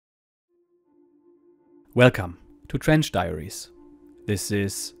Welcome to Trench Diaries. This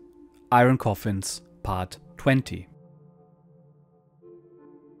is Iron Coffins Part 20.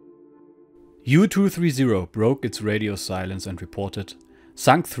 U-230 broke its radio silence and reported,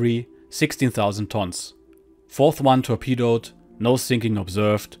 sunk 3, 16,000 tons. Fourth one torpedoed, no sinking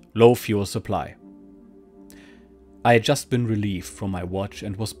observed, low fuel supply. I had just been relieved from my watch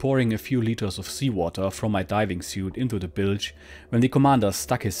and was pouring a few liters of seawater from my diving suit into the bilge when the commander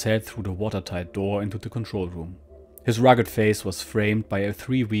stuck his head through the watertight door into the control room. His rugged face was framed by a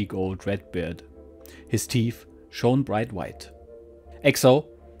 3-week-old red beard. His teeth shone bright white. XO,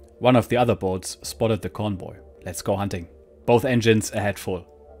 one of the other boats, spotted the convoy. Let's go hunting. Both engines ahead full.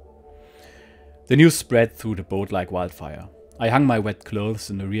 The news spread through the boat like wildfire. I hung my wet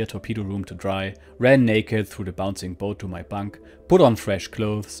clothes in the rear torpedo room to dry, ran naked through the bouncing boat to my bunk, put on fresh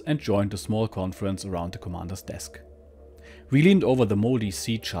clothes and joined a small conference around the commander's desk. We leaned over the moldy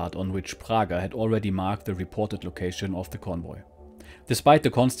sea chart on which Praga had already marked the reported location of the convoy. Despite the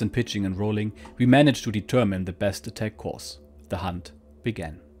constant pitching and rolling, we managed to determine the best attack course. The hunt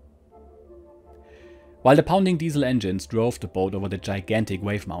began. While the pounding diesel engines drove the boat over the gigantic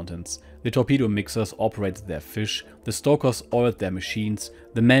wave mountains, the torpedo mixers operated their fish, the stokers oiled their machines,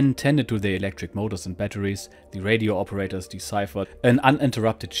 the men tended to their electric motors and batteries, the radio operators deciphered an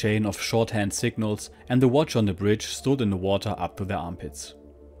uninterrupted chain of shorthand signals, and the watch on the bridge stood in the water up to their armpits.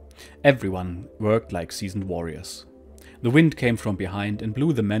 Everyone worked like seasoned warriors. The wind came from behind and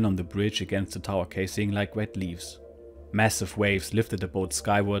blew the men on the bridge against the tower casing like wet leaves. Massive waves lifted the boat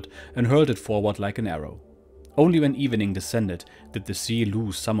skyward and hurled it forward like an arrow. Only when evening descended did the sea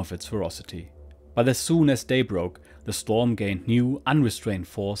lose some of its ferocity. But as soon as day broke, the storm gained new, unrestrained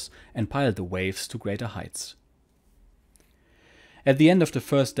force and piled the waves to greater heights. At the end of the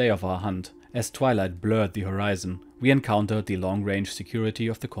first day of our hunt, as twilight blurred the horizon, we encountered the long-range security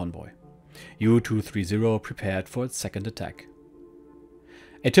of the convoy. U-230 prepared for its second attack.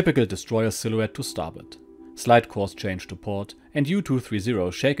 A typical destroyer silhouette to starboard. Slight course change to port, and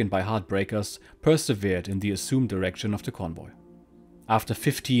U-230, shaken by heartbreakers, persevered in the assumed direction of the convoy. After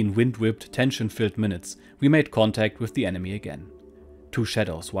 15 wind-whipped, tension-filled minutes, we made contact with the enemy again. Two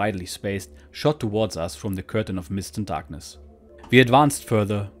shadows, widely spaced, shot towards us from the curtain of mist and darkness. We advanced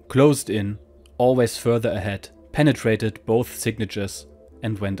further, closed in, always further ahead, penetrated both signatures,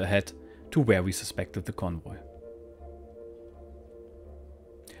 and went ahead to where we suspected the convoy.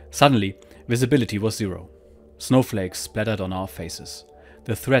 Suddenly, visibility was zero. Snowflakes splattered on our faces.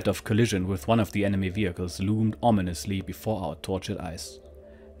 The threat of collision with one of the enemy vehicles loomed ominously before our tortured eyes.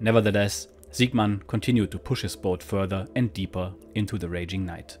 Nevertheless, Siegmann continued to push his boat further and deeper into the raging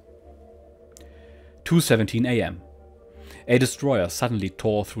night. 2:17 AM. A destroyer suddenly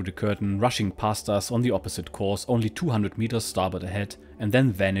tore through the curtain, rushing past us on the opposite course only 200 meters starboard ahead, and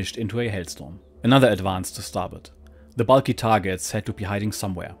then vanished into a hailstorm. Another advanced to starboard. The bulky targets had to be hiding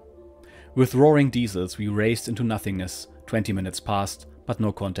somewhere. With roaring diesels we raced into nothingness. 20 minutes passed, but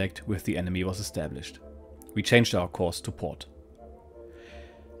no contact with the enemy was established. We changed our course to port.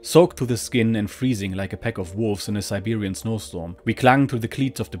 Soaked to the skin and freezing like a pack of wolves in a Siberian snowstorm, we clung to the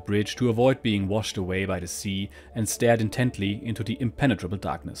cleats of the bridge to avoid being washed away by the sea and stared intently into the impenetrable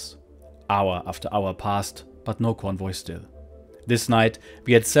darkness. Hour after hour passed, but no convoy still. This night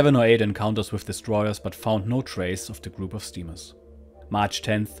we had 7 or 8 encounters with destroyers but found no trace of the group of steamers. March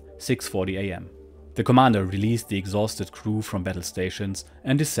 10th, 6:40 AM. The commander released the exhausted crew from battle stations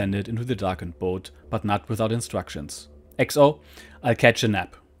and descended into the darkened boat, but not without instructions. XO, I'll catch a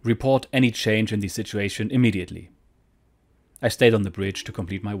nap. Report any change in the situation immediately. I stayed on the bridge to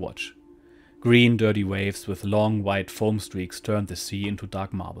complete my watch. Green, dirty waves with long, white foam streaks turned the sea into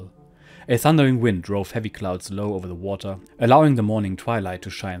dark marble. A thundering wind drove heavy clouds low over the water, allowing the morning twilight to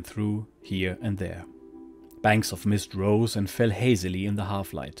shine through here and there. Banks of mist rose and fell hazily in the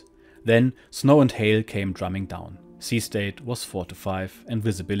half-light. Then snow and hail came drumming down. Sea state was 4 to 5 and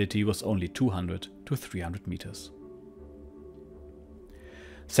visibility was only 200 to 300 meters.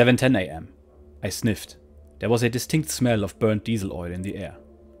 7:10 AM. I sniffed. There was a distinct smell of burnt diesel oil in the air.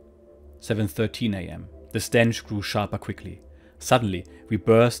 7:13 AM. The stench grew sharper quickly. Suddenly, we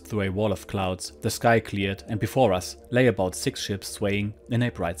burst through a wall of clouds, the sky cleared, and before us lay about 6 ships swaying in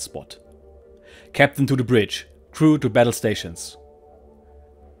a bright spot. Captain to the bridge, crew to battle stations.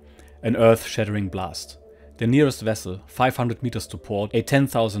 An earth-shattering blast. The nearest vessel, 500 meters to port, a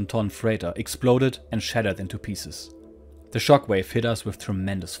 10,000-ton freighter, exploded and shattered into pieces. The shockwave hit us with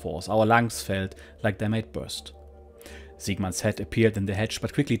tremendous force. Our lungs felt like they might burst. Siegmann's head appeared in the hatch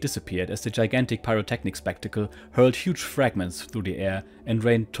but quickly disappeared as the gigantic pyrotechnic spectacle hurled huge fragments through the air and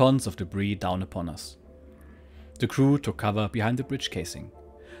rained tons of debris down upon us. The crew took cover behind the bridge casing.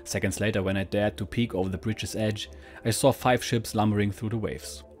 Seconds later, when I dared to peek over the bridge's edge, I saw 5 ships lumbering through the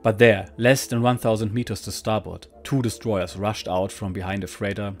waves. But there, less than 1,000 meters to starboard, 2 destroyers rushed out from behind a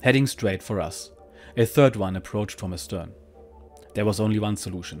freighter, heading straight for us. A third one approached from astern. There was only one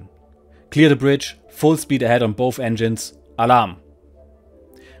solution. Clear the bridge, full speed ahead on both engines, alarm!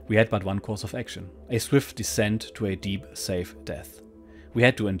 We had but one course of action, a swift descent to a deep, safe death. We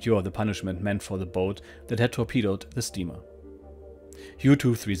had to endure the punishment meant for the boat that had torpedoed the steamer.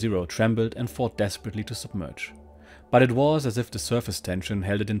 U-230 trembled and fought desperately to submerge. But it was as if the surface tension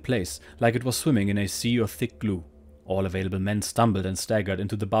held it in place, like it was swimming in a sea of thick glue. All available men stumbled and staggered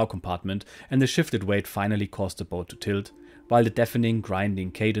into the bow compartment, and the shifted weight finally caused the boat to tilt, while the deafening,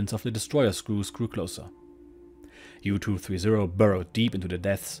 grinding cadence of the destroyer screws grew closer. U-230 burrowed deep into the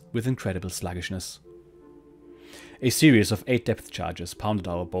depths with incredible sluggishness. A series of 8 depth charges pounded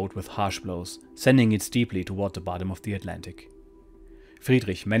our boat with harsh blows, sending it steeply toward the bottom of the Atlantic.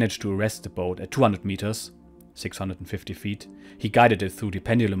 Friedrich managed to arrest the boat at 200 meters, 650 feet. He guided it through the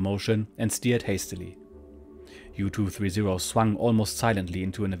pendulum motion and steered hastily. U-230 swung almost silently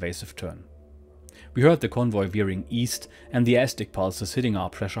into an evasive turn. We heard the convoy veering east and the ASDIC pulses hitting our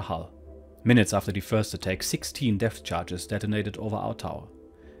pressure hull. Minutes after the first attack, 16 depth charges detonated over our tower.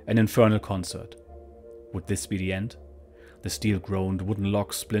 An infernal concert. Would this be the end? The steel groaned, wooden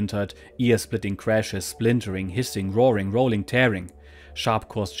logs splintered, ear-splitting crashes, splintering, hissing, roaring, rolling, tearing. Sharp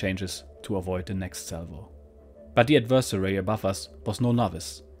course changes to avoid the next salvo. But the adversary above us was no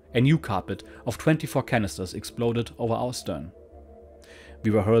novice. A new carpet of 24 canisters exploded over our stern.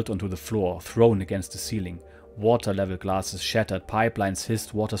 We were hurled onto the floor, thrown against the ceiling. Water-level glasses shattered, pipelines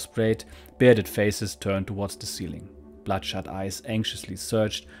hissed, water sprayed, bearded faces turned towards the ceiling. Bloodshot eyes anxiously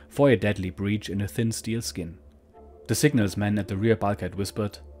searched for a deadly breach in the thin steel skin. The signalsman at the rear bulkhead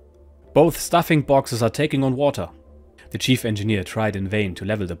whispered, "Both stuffing boxes are taking on water." The chief engineer tried in vain to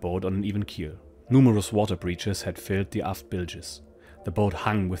level the boat on an even keel. Numerous water breaches had filled the aft bilges. The boat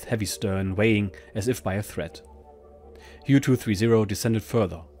hung with heavy stern, weighing as if by a thread. U-230 descended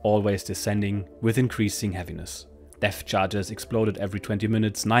further, always descending with increasing heaviness. Depth charges exploded every 20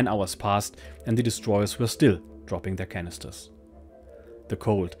 minutes, 9 hours passed, and the destroyers were still dropping their canisters. The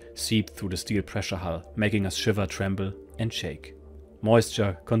cold seeped through the steel pressure hull, making us shiver, tremble, and shake.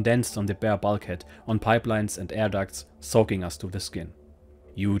 Moisture condensed on the bare bulkhead, on pipelines and air ducts, soaking us to the skin.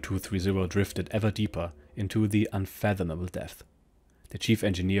 U-230 drifted ever deeper into the unfathomable depth. The chief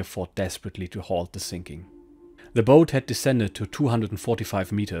engineer fought desperately to halt the sinking. The boat had descended to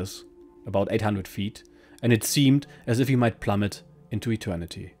 245 meters, about 800 feet, and it seemed as if we might plummet into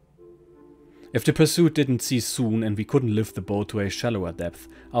eternity. If the pursuit didn't cease soon and we couldn't lift the boat to a shallower depth,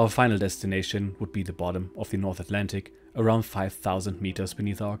 our final destination would be the bottom of the North Atlantic, around 5,000 meters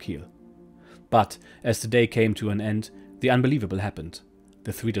beneath our keel. But as the day came to an end, the unbelievable happened.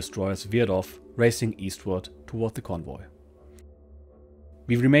 The 3 destroyers veered off, racing eastward toward the convoy.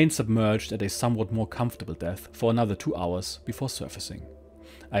 We remained submerged at a somewhat more comfortable depth for another 2 hours before surfacing.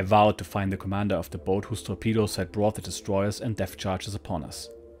 I vowed to find the commander of the boat whose torpedoes had brought the destroyers and depth charges upon us.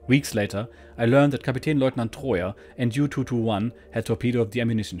 Weeks later, I learned that Kapitänleutnant Troyer and U-221 had torpedoed the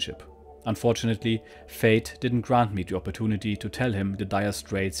ammunition ship. Unfortunately, fate didn't grant me the opportunity to tell him the dire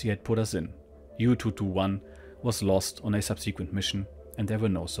straits he had put us in. U-221 was lost on a subsequent mission, and there were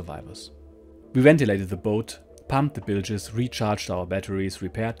no survivors. We ventilated the boat, pumped the bilges, recharged our batteries,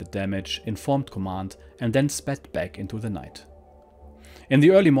 repaired the damage, informed command, and then sped back into the night. In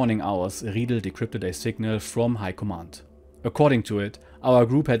the early morning hours, Riedel decrypted a signal from High Command. According to it, our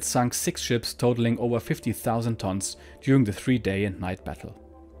group had sunk 6 ships totaling over 50,000 tons during the 3-day and night battle.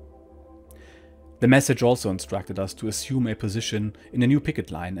 The message also instructed us to assume a position in a new picket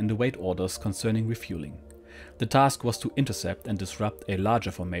line and await orders concerning refueling. The task was to intercept and disrupt a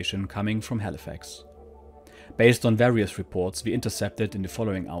larger formation coming from Halifax. Based on various reports we intercepted in the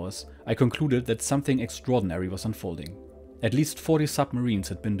following hours, I concluded that something extraordinary was unfolding. At least 40 submarines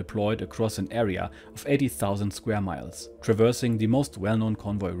had been deployed across an area of 80,000 square miles, traversing the most well-known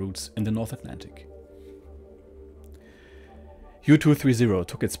convoy routes in the North Atlantic. U-230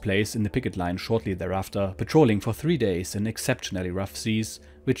 took its place in the picket line shortly thereafter, patrolling for 3 days in exceptionally rough seas,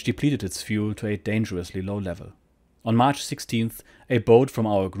 which depleted its fuel to a dangerously low level. On March 16th, a boat from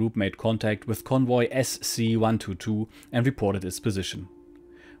our group made contact with convoy SC-122 and reported its position.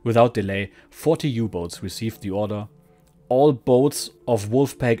 Without delay, 40 U-boats received the order: "All boats of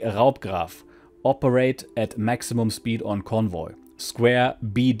Wolfpack Raubgraf operate at maximum speed on convoy. Square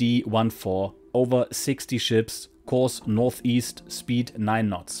BD-14, over 60 ships, course northeast, speed 9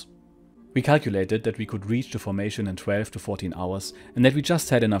 knots. We calculated that we could reach the formation in 12 to 14 hours and that we just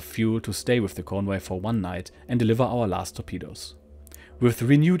had enough fuel to stay with the convoy for 1 night and deliver our last torpedoes. With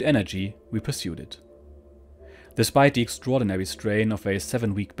renewed energy, we pursued it. Despite the extraordinary strain of a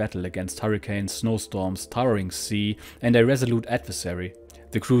 7-week battle against hurricanes, snowstorms, towering sea, and a resolute adversary,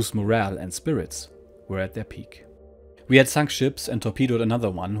 the crew's morale and spirits were at their peak. We had sunk ships and torpedoed another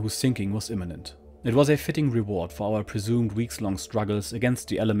one whose sinking was imminent. It was a fitting reward for our presumed weeks-long struggles against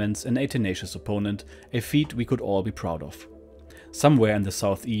the elements and a tenacious opponent, a feat we could all be proud of. Somewhere in the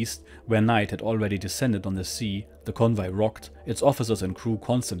southeast, where night had already descended on the sea, the convoy rocked, its officers and crew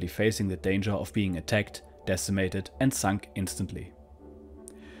constantly facing the danger of being attacked, decimated, and sunk instantly.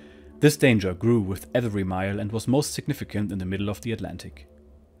 This danger grew with every mile and was most significant in the middle of the Atlantic.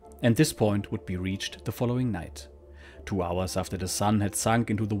 And this point would be reached the following night. 2 hours after the sun had sunk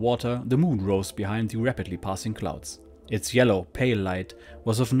into the water, the moon rose behind the rapidly passing clouds. Its yellow, pale light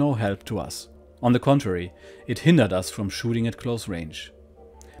was of no help to us. On the contrary, it hindered us from shooting at close range.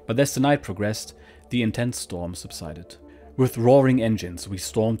 But as the night progressed, the intense storm subsided. With roaring engines, we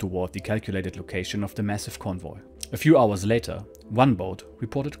stormed toward the calculated location of the massive convoy. A few hours later, one boat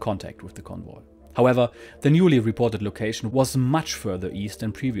reported contact with the convoy. However, the newly reported location was much further east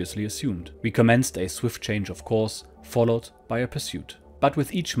than previously assumed. We commenced a swift change of course, followed by a pursuit. But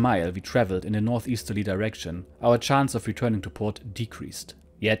with each mile we traveled in a northeasterly direction, our chance of returning to port decreased.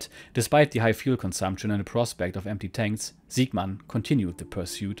 Yet, despite the high fuel consumption and the prospect of empty tanks, Siegmann continued the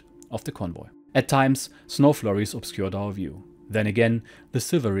pursuit of the convoy. At times, snow flurries obscured our view. Then again, the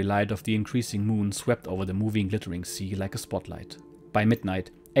silvery light of the increasing moon swept over the moving, glittering sea like a spotlight. By midnight,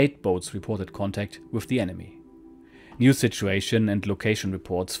 8 boats reported contact with the enemy. New situation and location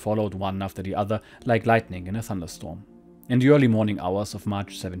reports followed one after the other like lightning in a thunderstorm. In the early morning hours of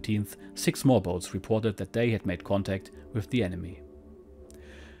March 17th, 6 more boats reported that they had made contact with the enemy.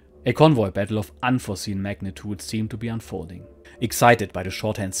 A convoy battle of unforeseen magnitude seemed to be unfolding. Excited by the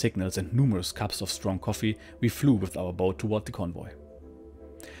shorthand signals and numerous cups of strong coffee, we flew with our boat toward the convoy.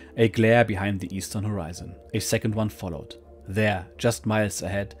 A glare behind the eastern horizon. A second one followed. There, just miles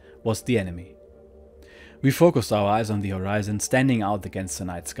ahead, was the enemy. We focused our eyes on the horizon, standing out against the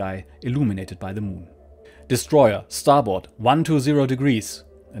night sky, illuminated by the moon. "Destroyer, starboard, 120 degrees,"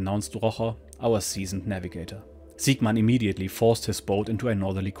 announced Rocher, our seasoned navigator. Siegmann immediately forced his boat into a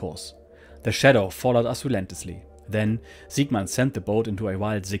northerly course. The shadow followed us relentlessly. Then, Siegmann sent the boat into a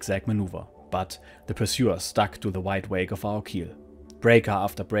wild zigzag maneuver, but the pursuer stuck to the wide wake of our keel. Breaker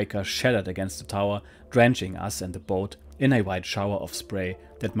after breaker shattered against the tower, drenching us and the boat in a white shower of spray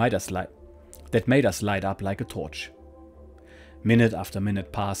that made us light up like a torch. Minute after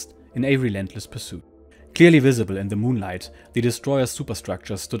minute passed in a relentless pursuit. Clearly visible in the moonlight, the destroyer's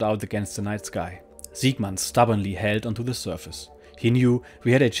superstructure stood out against the night sky. Siegmann stubbornly held onto the surface. He knew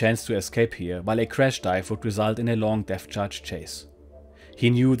we had a chance to escape here, while a crash dive would result in a long depth charge chase. He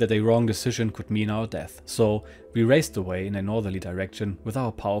knew that a wrong decision could mean our death, so we raced away in a northerly direction with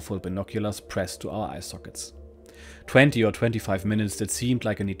our powerful binoculars pressed to our eye sockets. 20 or 25 minutes that seemed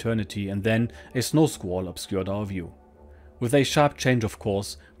like an eternity, and then a snow squall obscured our view. With a sharp change of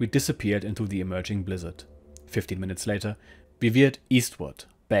course, we disappeared into the emerging blizzard. 15 minutes later, we veered eastward,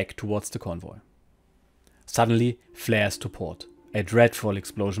 back towards the convoy. Suddenly, flares to port. A dreadful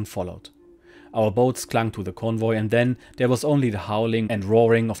explosion followed. Our boats clung to the convoy, and then there was only the howling and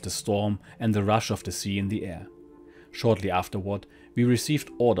roaring of the storm and the rush of the sea in the air. Shortly afterward, we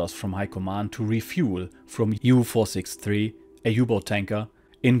received orders from High Command to refuel from U-463, a U-boat tanker,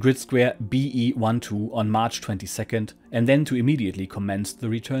 in grid square BE-12 on March 22nd, and then to immediately commence the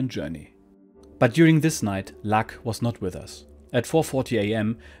return journey. But during this night, luck was not with us. At 4:40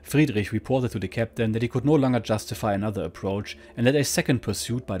 AM, Friedrich reported to the captain that he could no longer justify another approach and that a second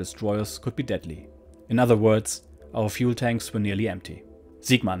pursuit by destroyers could be deadly. In other words, our fuel tanks were nearly empty.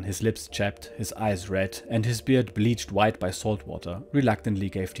 Siegmann, his lips chapped, his eyes red, and his beard bleached white by salt water, reluctantly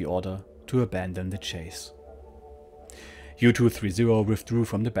gave the order to abandon the chase. U-230 withdrew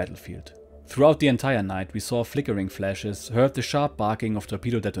from the battlefield. Throughout the entire night we saw flickering flashes, heard the sharp barking of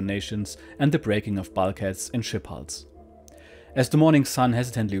torpedo detonations and the breaking of bulkheads in ship hulls. As the morning sun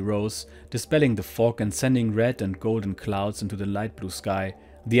hesitantly rose, dispelling the fog and sending red and golden clouds into the light blue sky,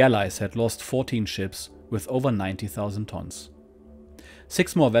 the Allies had lost 14 ships with over 90,000 tons.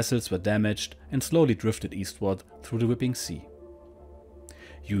 6 more vessels were damaged and slowly drifted eastward through the whipping sea.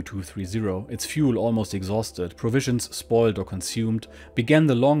 U-230, its fuel almost exhausted, provisions spoiled or consumed, began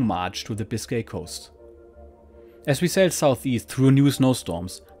the long march to the Biscay coast. As we sailed southeast through new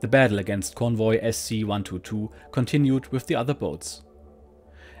snowstorms, the battle against convoy SC-122 continued with the other boats.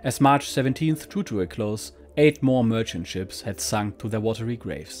 As March 17th drew to a close, 8 more merchant ships had sunk to their watery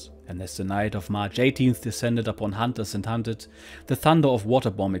graves, and as the night of March 18th descended upon hunters and hunted, the thunder of water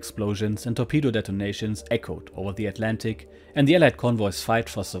bomb explosions and torpedo detonations echoed over the Atlantic, and the Allied convoy's fight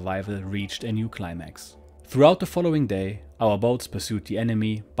for survival reached a new climax. Throughout the following day, our boats pursued the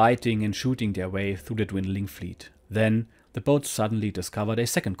enemy, biting and shooting their way through the dwindling fleet. Then, the boats suddenly discovered a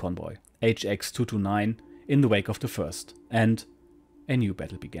second convoy, HX229, in the wake of the first, and a new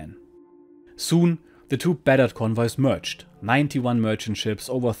battle began. Soon, the two battered convoys merged, 91 merchant ships,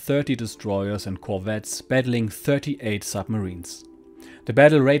 over 30 destroyers and corvettes, battling 38 submarines. The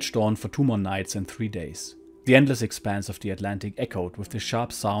battle raged on for 2 more nights and 3 days. The endless expanse of the Atlantic echoed with the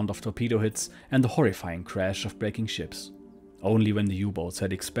sharp sound of torpedo hits and the horrifying crash of breaking ships. Only when the U-boats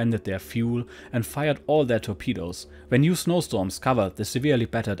had expended their fuel and fired all their torpedoes, when new snowstorms covered the severely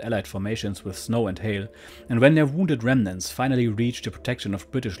battered Allied formations with snow and hail, and when their wounded remnants finally reached the protection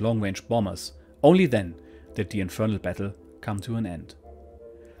of British long-range bombers, only then did the infernal battle come to an end.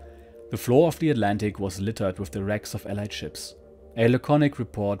 The floor of the Atlantic was littered with the wrecks of Allied ships. A laconic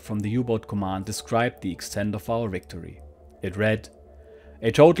report from the U-boat command described the extent of our victory. It read,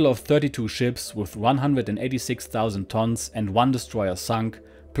 "A total of 32 ships with 186,000 tons and 1 destroyer sunk,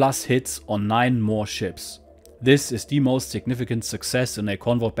 plus hits on 9 more ships. This is the most significant success in a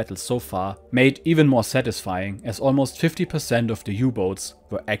convoy battle so far, made even more satisfying as almost 50% of the U-boats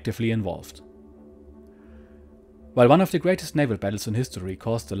were actively involved." While one of the greatest naval battles in history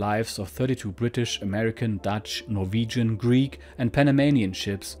cost the lives of 32 British, American, Dutch, Norwegian, Greek and Panamanian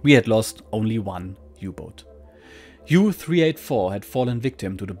ships, we had lost only 1 U-boat. U-384 had fallen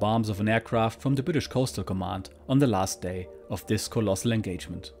victim to the bombs of an aircraft from the British Coastal Command on the last day of this colossal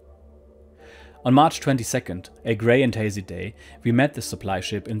engagement. On March 22nd, a grey and hazy day, we met the supply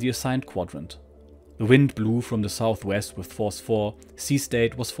ship in the assigned quadrant. The wind blew from the southwest with force 4, sea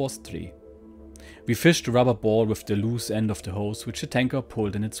state was force 3. We fished a rubber ball with the loose end of the hose which the tanker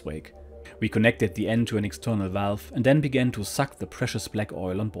pulled in its wake. We connected the end to an external valve and then began to suck the precious black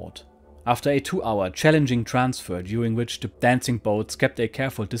oil on board. After a 2-hour challenging transfer during which the dancing boats kept a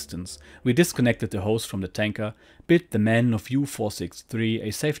careful distance, we disconnected the hose from the tanker, bid the men of U-463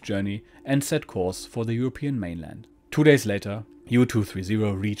 a safe journey and set course for the European mainland. 2 days later,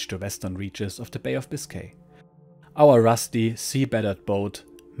 U-230 reached the western reaches of the Bay of Biscay. Our rusty, sea-battered boat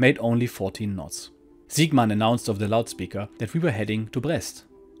made only 14 knots. Siegmann announced over the loudspeaker that we were heading to Brest.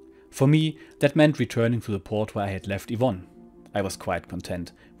 For me, that meant returning to the port where I had left Yvonne. I was quite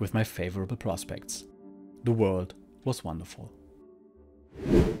content with my favorable prospects. The world was wonderful.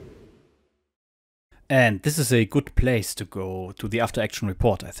 And this is a good place to go to the after-action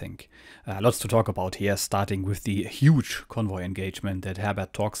report, I think. Lots to talk about here, starting with the huge convoy engagement that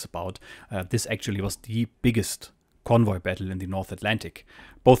Herbert talks about. This actually was the biggest convoy battle in the North Atlantic.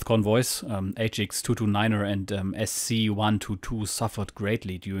 Both convoys, HX229er and SC122, suffered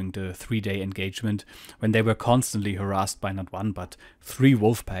greatly during the 3-day engagement when they were constantly harassed by not 1 but 3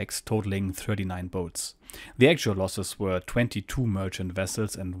 wolf packs totaling 39 boats. The actual losses were 22 merchant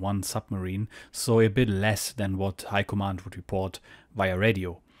vessels and 1 submarine, so a bit less than what High Command would report via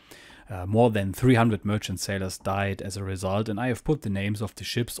radio. More than 300 merchant sailors died as a result, and I have put the names of the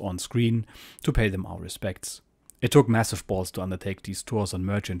ships on screen to pay them our respects. It took massive balls to undertake these tours on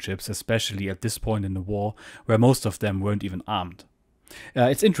merchant ships, especially at this point in the war, where most of them weren't even armed.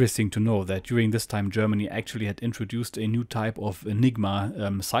 It's interesting to know that during this time Germany actually had introduced a new type of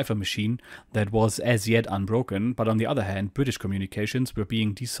Enigma cipher machine that was as yet unbroken, but on the other hand British communications were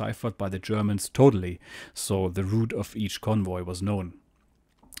being deciphered by the Germans totally, so the route of each convoy was known.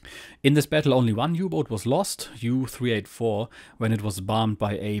 In this battle only 1 U-boat was lost, U-384, when it was bombed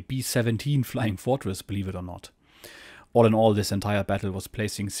by a B-17 Flying Fortress, believe it or not. All in all, this entire battle was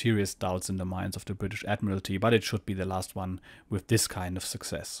placing serious doubts in the minds of the British Admiralty, but it should be the last one with this kind of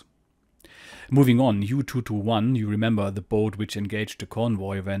success. Moving on, U-221, you remember the boat which engaged the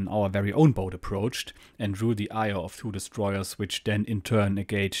convoy when our very own boat approached and drew the ire of 2 destroyers, which then in turn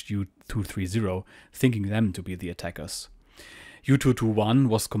engaged U-230, thinking them to be the attackers. U-221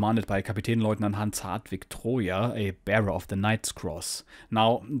 was commanded by Kapitänleutnant Hans Hartwig Troja, a bearer of the Knight's Cross.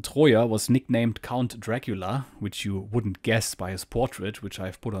 Now, Troja was nicknamed Count Dracula, which you wouldn't guess by his portrait, which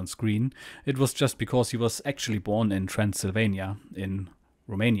I've put on screen. It was just because he was actually born in Transylvania, in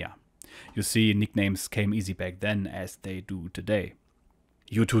Romania. You see, nicknames came easy back then, as they do today.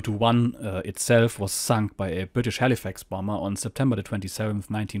 U-221 itself was sunk by a British Halifax bomber on September the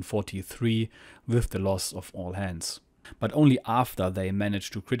 27th, 1943, with the loss of all hands. but only after they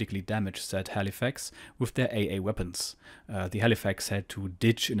managed to critically damage said Halifax with their AA weapons. The Halifax had to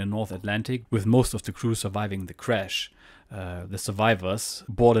ditch in the North Atlantic, with most of the crew surviving the crash. The survivors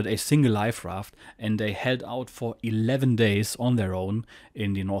boarded a single life raft and they held out for 11 days on their own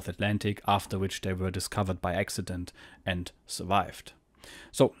in the North Atlantic, after which they were discovered by accident and survived.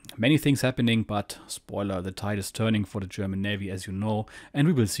 So, many things happening, but spoiler, the tide is turning for the German Navy, as you know, and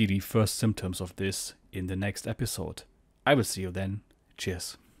we will see the first symptoms of this in the next episode. I will see you then.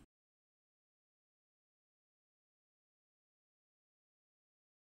 Cheers.